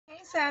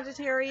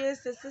Sagittarius,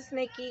 this is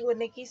Nikki with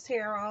Nikki's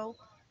Tarot.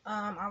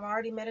 I've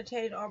already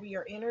meditated over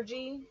your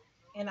energy,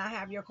 and I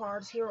have your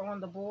cards here on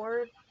the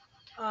board.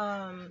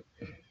 Um,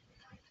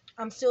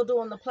 I'm still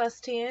doing the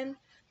 +10.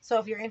 So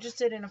if you're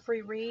interested in a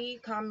free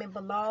read, comment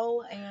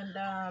below, and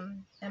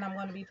I'm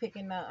going to be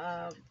picking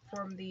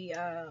from the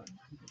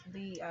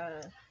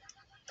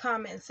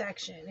comment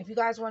section. If you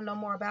guys want to know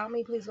more about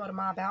me, please go to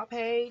my about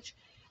page,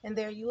 and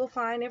there you will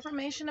find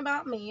information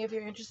about me. If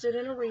you're interested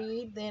in a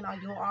read, then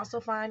you'll also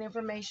find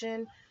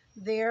information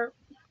there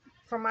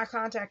for my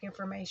contact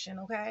information.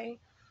 Okay.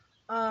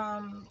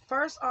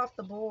 First off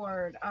the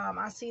board,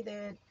 I see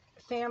that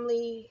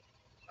family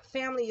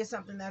family is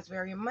something that's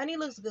very, money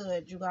looks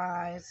good, you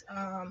guys.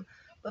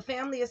 But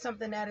family is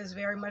something that is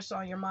very much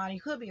on your mind.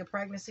 You could be a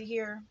pregnancy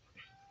here.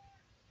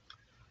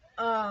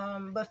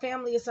 But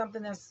family is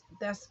something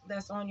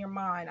that's on your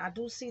mind. I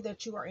do see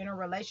that you are in a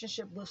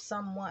relationship with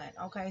someone,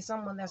 okay?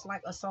 Someone that's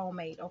like a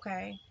soulmate,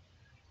 okay?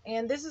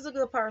 And this is a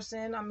good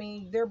person. I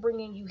mean, they're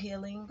bringing you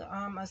healing.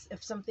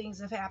 If some things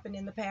have happened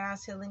in the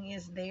past, healing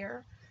is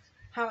there.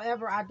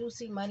 However, I do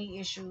see money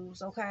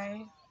issues,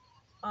 okay?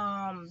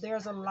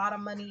 There's a lot of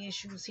money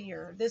issues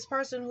here. This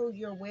person who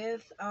you're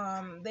with,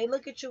 they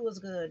look at you as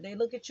good. They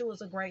look at you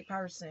as a great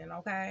person,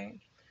 okay?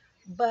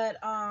 But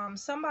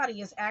somebody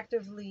is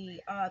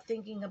actively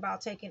thinking about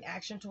taking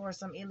action towards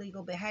some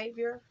illegal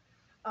behavior.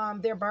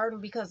 They're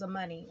burdened because of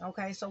money,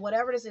 okay? So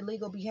whatever this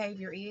illegal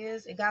behavior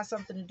is, it got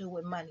something to do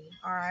with money,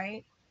 all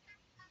right?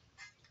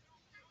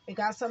 It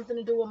got something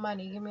to do with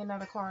money. Give me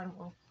another card,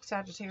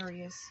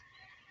 Sagittarius.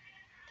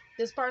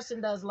 This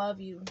person does love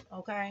you,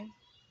 okay?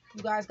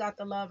 You guys got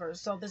the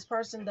lovers. So this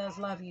person does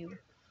love you.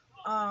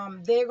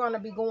 They're going to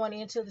be going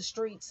into the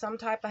streets some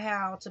type of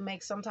how to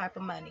make some type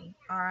of money.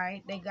 All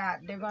right.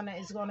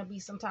 It's going to be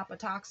some type of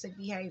toxic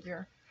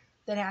behavior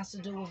that has to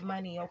do with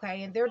money.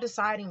 Okay. And they're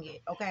deciding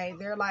it. Okay.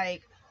 They're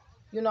like,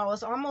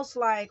 it's almost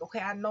like,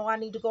 okay, I know I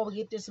need to go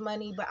get this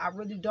money, but I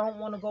really don't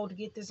want to go to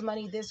get this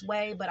money this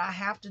way, but I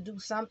have to do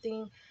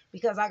something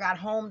because I got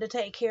home to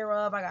take care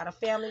of. I got a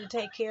family to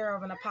take care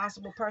of, and a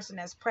possible person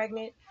that's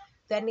pregnant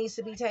that needs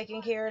to be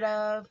taken care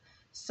of.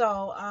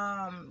 So,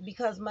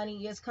 because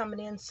money is coming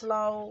in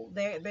slow,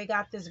 they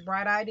got this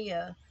bright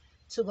idea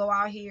to go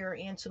out here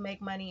and to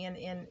make money in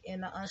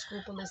an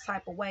unscrupulous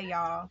type of way,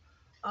 y'all.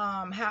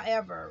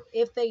 However,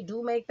 if they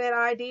do make that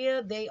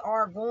idea, they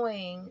are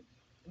going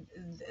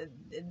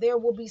there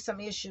will be some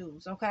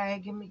issues.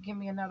 Okay, give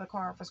me another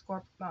card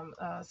for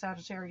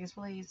Sagittarius,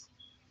 please.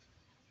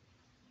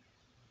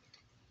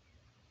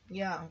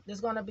 Yeah, they're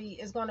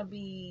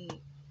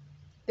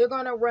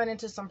gonna run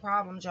into some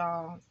problems,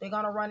 y'all. They're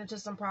gonna run into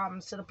some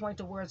problems to the point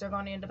to where they're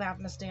gonna end up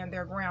having to stand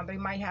their ground. They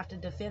might have to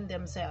defend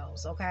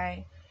themselves.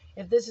 Okay,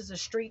 if this is a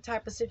street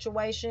type of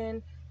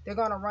situation, they're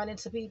gonna run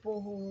into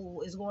people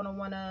who is going to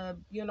want to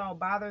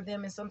bother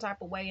them in some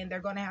type of way, and they're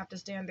gonna have to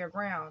stand their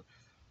ground.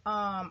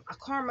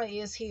 Karma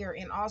is here,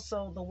 and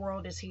also the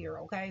world is here.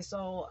 Okay,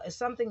 so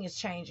something is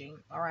changing.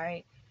 All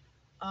right,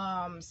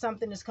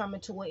 something is coming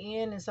to an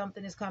end, and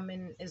something is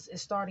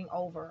starting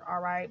over.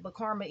 All right, but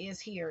karma is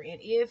here, and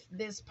if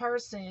this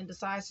person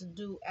decides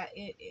to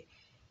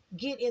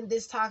get in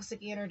this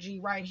toxic energy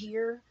right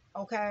here,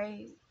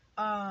 okay,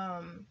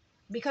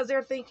 because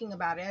they're thinking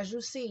about it. As you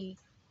see,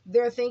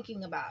 they're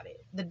thinking about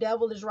it. The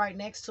devil is right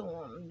next to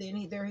them.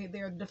 Then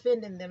they're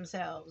defending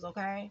themselves.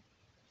 Okay.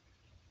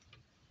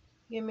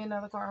 Give me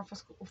another card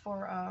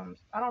for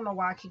I don't know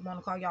why I keep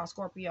wanting to call y'all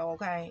Scorpio,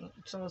 okay?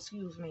 So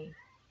excuse me.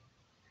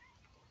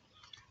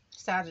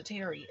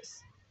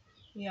 Sagittarius.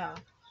 Yeah.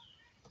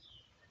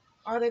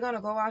 Are they gonna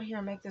go out here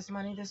and make this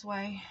money this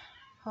way?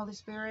 Holy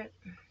Spirit.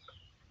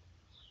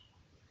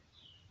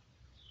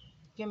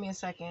 Give me a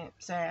second,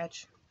 Sag.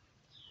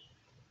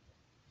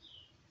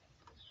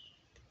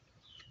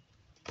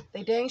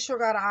 They dang sure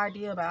got an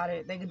idea about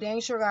it. They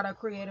dang sure got a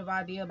creative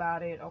idea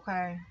about it,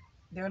 okay?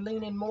 They're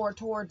leaning more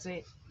towards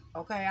it.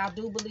 Okay, I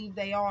do believe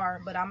they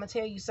are, but I'm gonna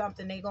tell you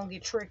something, they gonna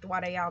get tricked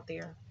while they out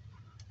there.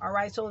 All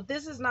right, so if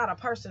this is not a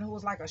person who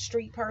is like a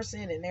street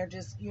person and they're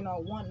just,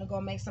 wanting to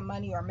go make some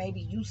money, or maybe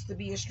used to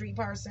be a street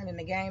person and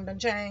the game done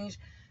changed,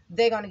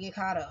 they're going to get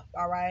caught up,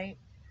 all right?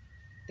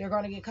 They're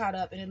going to get caught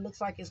up, and it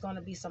looks like it's going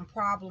to be some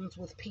problems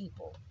with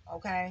people,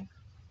 okay?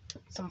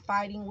 Some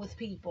fighting with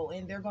people,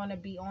 and they're going to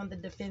be on the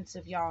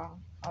defensive, y'all,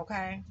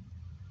 okay?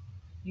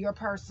 Your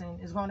person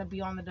is going to be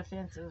on the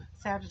defensive.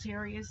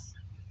 Sagittarius,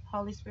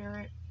 Holy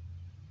Spirit,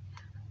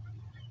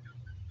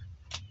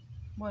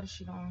 what is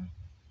she doing?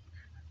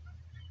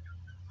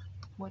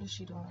 What is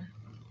she doing?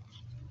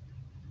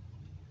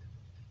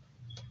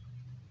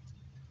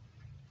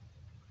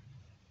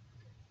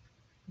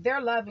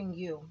 They're loving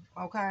you,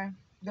 okay?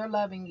 They're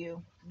loving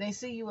you. They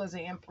see you as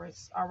an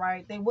empress, all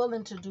right? They're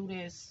willing to do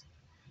this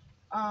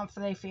for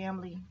their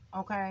family,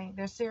 okay?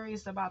 They're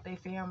serious about their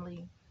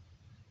family.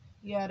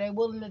 Yeah, they're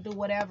willing to do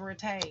whatever it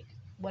take,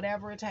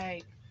 whatever it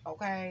take,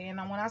 okay? And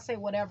when I say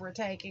whatever it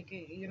take,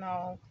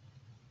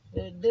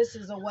 this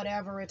is a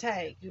whatever it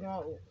take,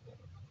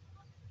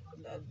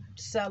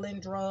 selling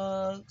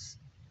drugs,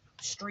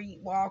 street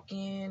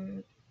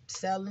walking,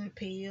 selling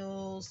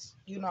pills,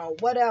 you know,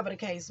 whatever the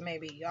case may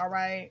be, all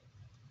right?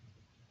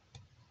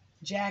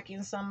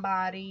 Jacking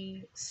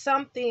somebody,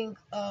 something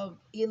of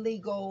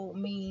illegal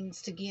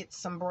means to get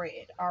some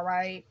bread, all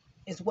right?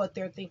 Is what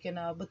they're thinking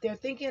of. But they're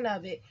thinking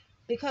of it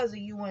because of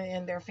you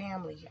and their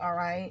family, all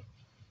right?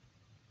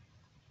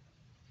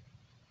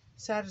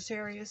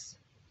 Sagittarius.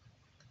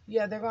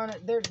 Yeah,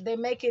 they're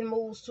making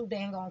moves too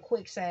dang on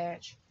quick,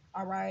 Sag.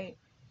 All right.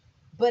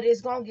 But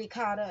it's gonna get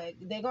caught up.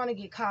 They're gonna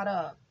get caught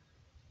up.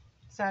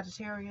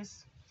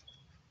 Sagittarius.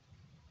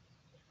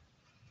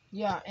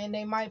 Yeah, and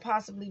they might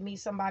possibly meet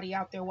somebody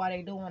out there while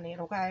they're doing it,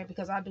 okay?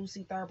 Because I do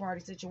see third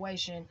party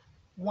situation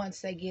once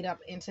they get up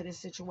into this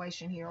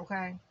situation here,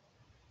 okay?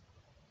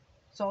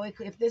 So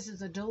if this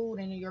is a dude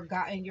and your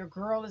guy and your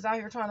girl is out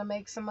here trying to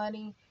make some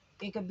money,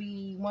 it could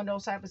be one of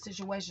those type of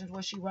situations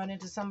where she run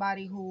into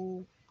somebody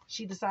who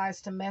she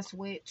decides to mess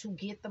with to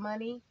get the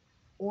money,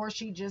 or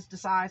she just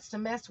decides to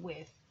mess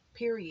with.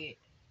 Period.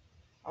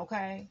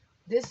 Okay?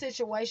 This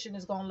situation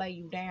is gonna lay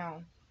you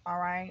down. All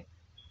right?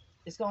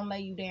 It's gonna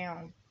lay you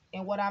down.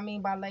 And what I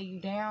mean by lay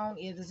you down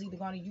is it's either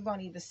gonna you're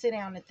gonna either sit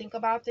down and think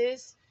about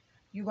this,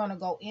 you're gonna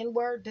go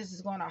inward, this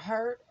is gonna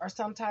hurt, or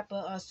some type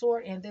of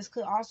sort, and this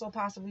could also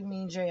possibly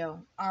mean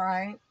jail. All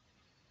right.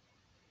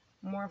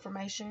 More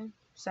information,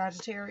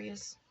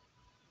 Sagittarius.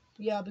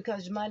 Yeah,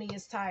 because money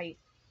is tight.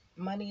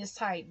 Money is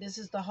tight. This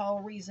is the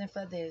whole reason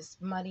for this.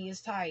 Money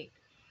is tight.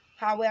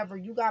 However,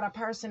 you got a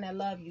person that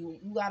love you.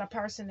 You got a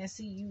person that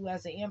see you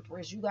as an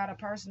empress. You got a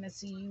person that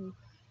see you,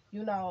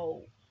 you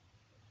know,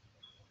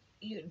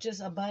 you just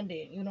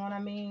abundant. You know what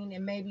I mean?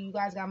 And maybe you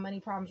guys got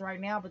money problems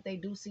right now, but they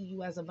do see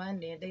you as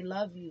abundant. They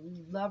love you.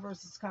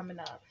 Lovers is coming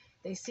up.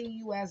 They see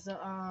you as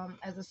a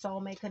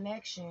soulmate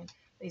connection.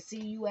 They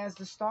see you as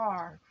the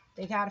star.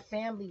 They got a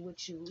family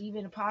with you,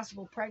 even a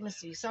possible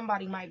pregnancy.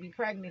 Somebody might be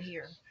pregnant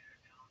here.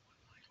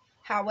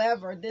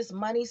 However, this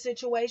money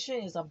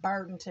situation is a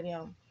burden to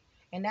them.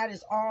 And that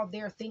is all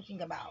they're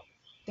thinking about.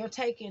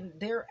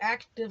 They're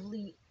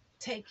actively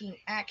taking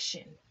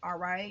action. All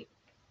right.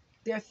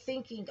 They're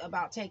thinking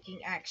about taking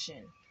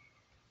action.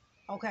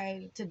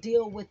 Okay. To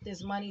deal with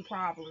this money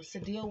problems, to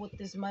deal with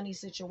this money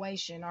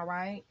situation. All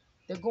right.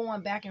 They're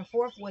going back and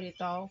forth with it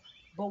though.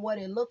 But what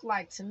it looked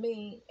like to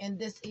me, and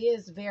this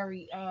is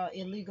very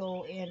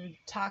illegal and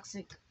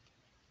toxic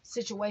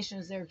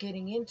situations they're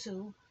getting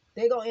into,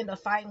 they're gonna end up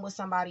fighting with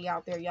somebody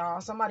out there, y'all.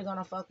 Somebody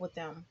gonna fuck with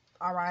them.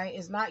 All right.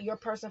 It's not your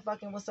person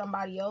fucking with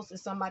somebody else,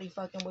 it's somebody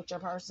fucking with your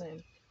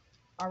person.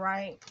 All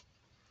right.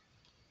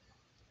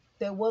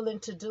 They're willing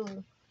to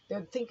do,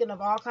 they're thinking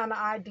of all kind of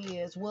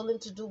ideas, willing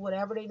to do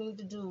whatever they need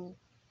to do.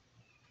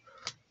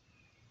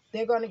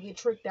 They're gonna get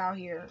tricked out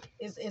here.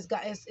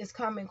 It's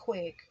coming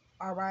quick.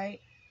 All right.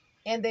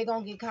 And they're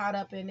gonna get caught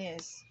up in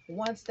this.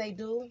 Once they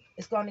do,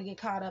 it's gonna get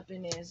caught up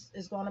in this.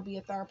 It's gonna be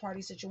a third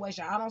party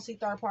situation. I don't see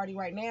third party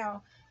right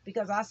now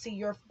because I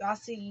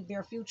see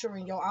their future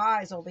in your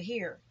eyes over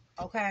here.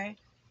 Okay.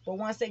 But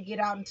once they get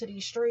out into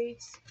these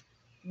streets,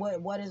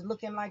 what is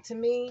looking like to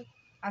me,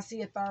 I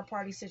see a third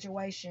party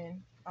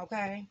situation.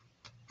 Okay.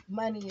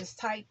 Money is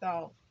tight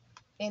though,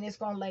 and it's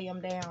gonna lay them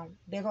down.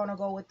 They're gonna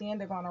go within,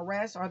 they're gonna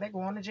arrest, or they're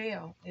going to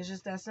jail. It's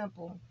just that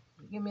simple.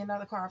 Give me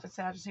another card for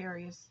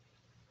Sagittarius.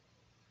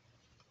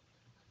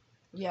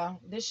 Yeah,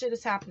 this shit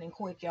is happening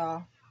quick,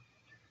 y'all.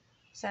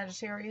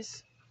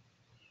 Sagittarius.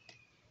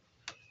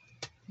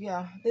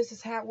 Yeah, this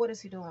is what is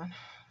he doing?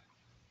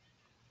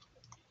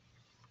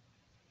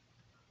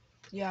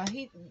 Yeah,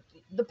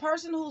 the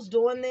person who's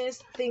doing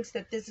this thinks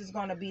that this is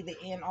going to be the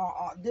end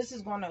all. This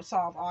is going to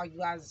solve all you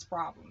guys'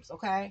 problems,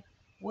 okay?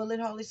 Will it,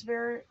 Holy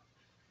Spirit?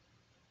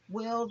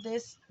 Will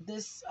this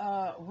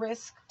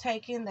risk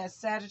taking that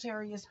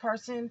Sagittarius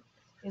person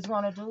is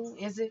going to do,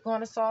 is it going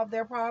to solve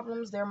their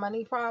problems, their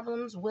money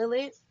problems? Will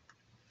it?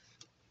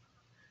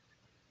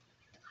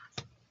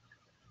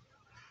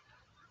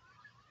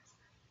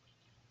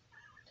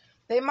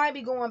 They might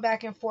be going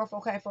back and forth,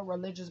 okay, for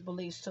religious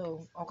beliefs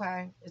too,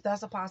 okay?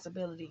 That's a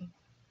possibility.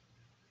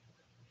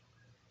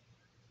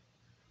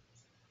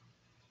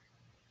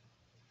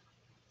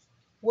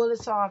 Will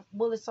it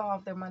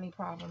solve their money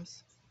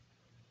problems?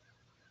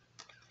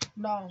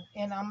 No.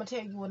 And I'm gonna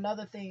tell you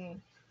another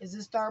thing is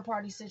this third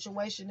party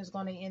situation is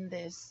gonna end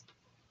this.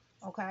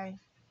 Okay?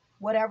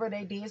 Whatever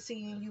they did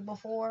see in you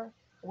before,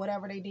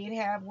 whatever they did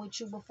have with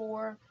you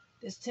before,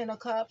 this Ten of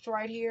Cups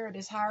right here,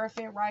 this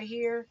Hierophant right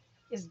here,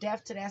 is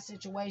death to that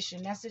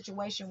situation. That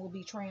situation will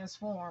be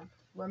transformed.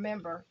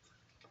 Remember,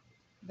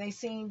 they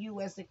seen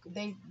you as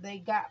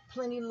they got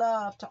plenty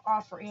love to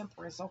offer,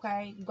 Empress.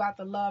 Okay, you got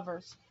the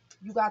Lovers,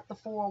 you got the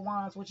Four of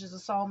Wands, which is a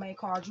soulmate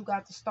card, you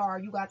got the Star,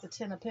 you got the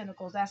Ten of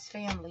Pentacles. That's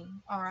family.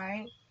 All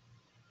right.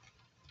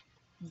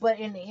 But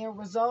in the end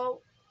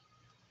result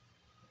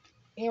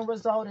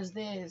is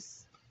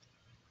this,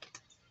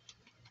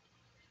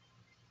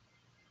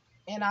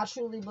 and I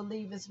truly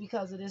believe it's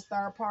because of this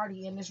third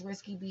party and this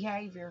risky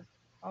behavior.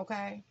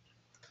 Okay.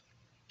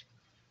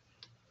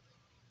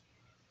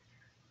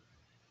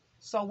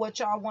 So what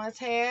y'all once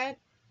had,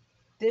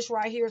 this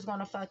right here is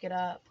gonna fuck it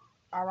up.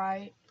 All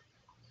right.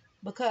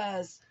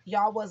 because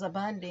y'all was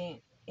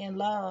abundant in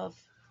love.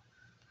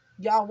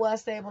 Y'all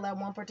was stable at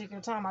one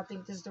particular time. I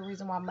think this is the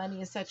reason why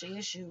money is such an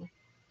issue.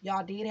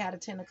 Y'all did have a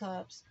 10 of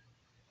cups.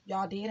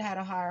 Y'all did have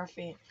a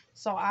Hierophant.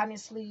 So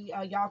honestly,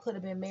 y'all could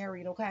have been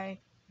married, okay?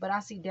 But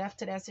I see death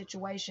to that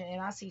situation,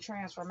 and I see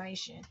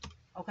transformation,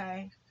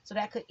 okay? So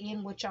that could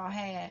end what y'all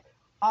had.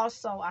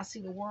 Also, I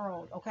see the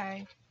world,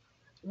 okay?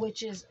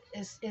 Which is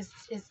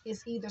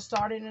either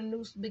starting a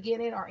new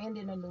beginning or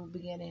ending a new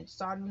beginning.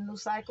 Starting a new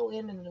cycle,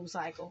 ending a new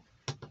cycle,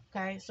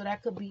 okay? So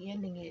that could be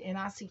ending it. And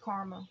I see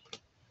karma,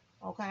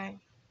 okay?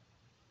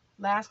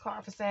 Last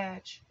card for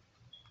Sag.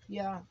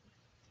 Yeah,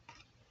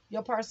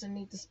 your person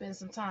needs to spend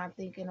some time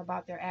thinking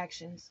about their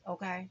actions,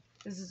 okay?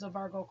 This is a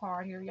Virgo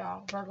card here,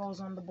 y'all. Virgo's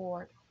on the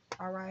board,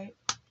 all right?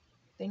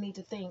 They need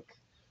to think.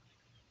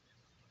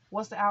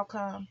 What's the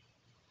outcome?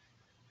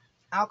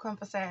 Outcome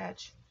for Sag.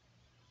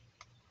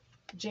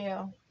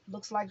 Jail.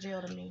 Looks like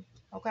jail to me,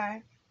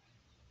 okay?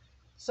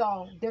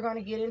 So they're going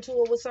to get into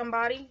it with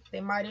somebody.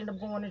 They might end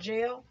up going to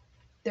jail.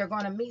 They're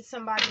going to meet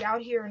somebody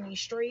out here in these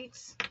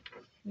streets.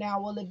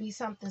 Now, will it be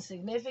something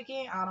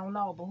significant? I don't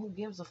know, but who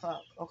gives a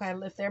fuck? Okay,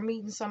 if they're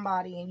meeting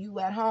somebody and you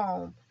at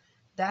home,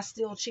 that's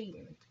still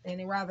cheating.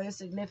 And rather it's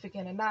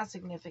significant and not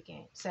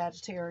significant,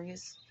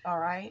 Sagittarius. All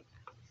right?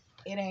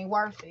 It ain't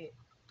worth it.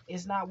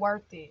 It's not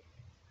worth it.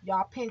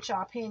 Y'all pinch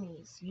y'all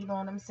pennies. You know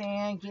what I'm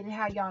saying? Get it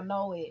how y'all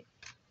know it.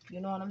 You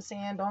know what I'm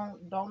saying?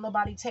 Don't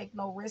nobody take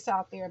no risks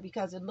out there,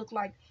 because it look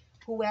like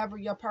whoever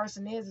your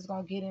person is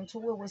gonna get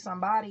into it with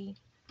somebody.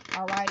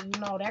 All right,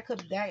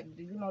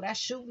 that's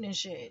shooting and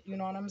shit. You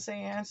know what I'm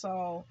saying?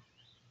 So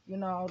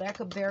that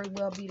could very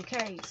well be the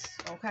case.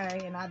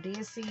 Okay, and I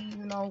did see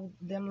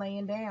them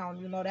laying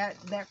down.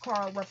 That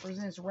card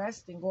represents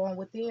rest and going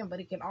within, but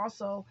it can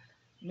also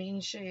mean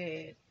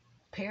shit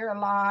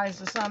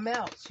paralyzed or something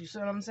else. You see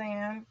what I'm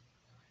saying?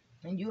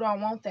 And you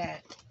don't want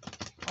that.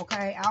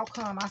 Okay,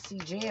 outcome, I see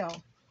jail.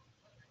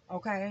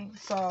 Okay,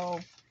 so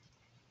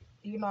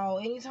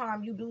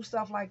anytime you do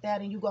stuff like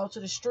that and you go to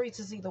the streets,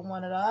 it's either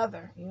one or the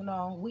other.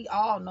 We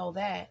all know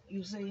that.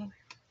 You see,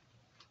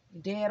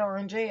 dead or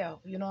in jail.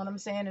 You know what I'm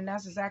saying? And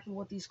that's exactly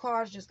what these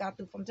cards just got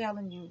through from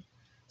telling you.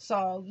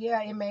 So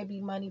yeah, it may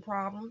be money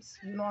problems.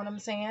 You know what I'm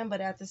saying?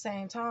 But at the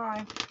same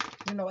time,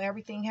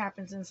 everything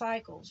happens in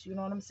cycles. You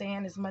know what I'm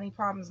saying? It's money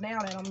problems now.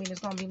 That don't mean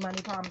it's gonna be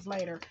money problems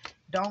later.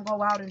 Don't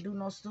go out and do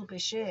no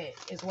stupid shit.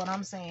 Is what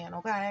I'm saying.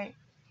 Okay.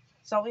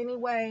 So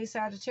anyway,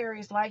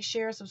 Sagittarius, like,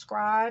 share,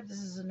 subscribe. This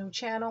is a new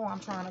channel. I'm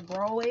trying to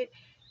grow it.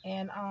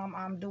 And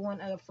I'm doing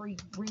a free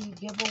read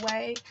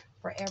giveaway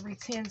for every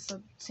 10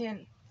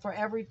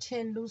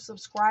 new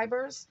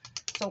subscribers.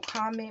 So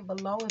comment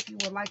below if you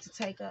would like to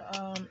take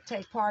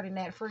part in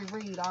that free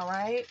read, all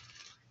right?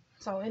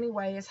 So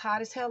anyway, it's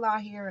hot as hell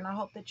out here, and I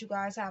hope that you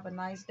guys have a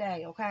nice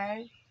day,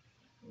 okay?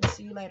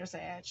 See you later,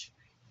 Sag.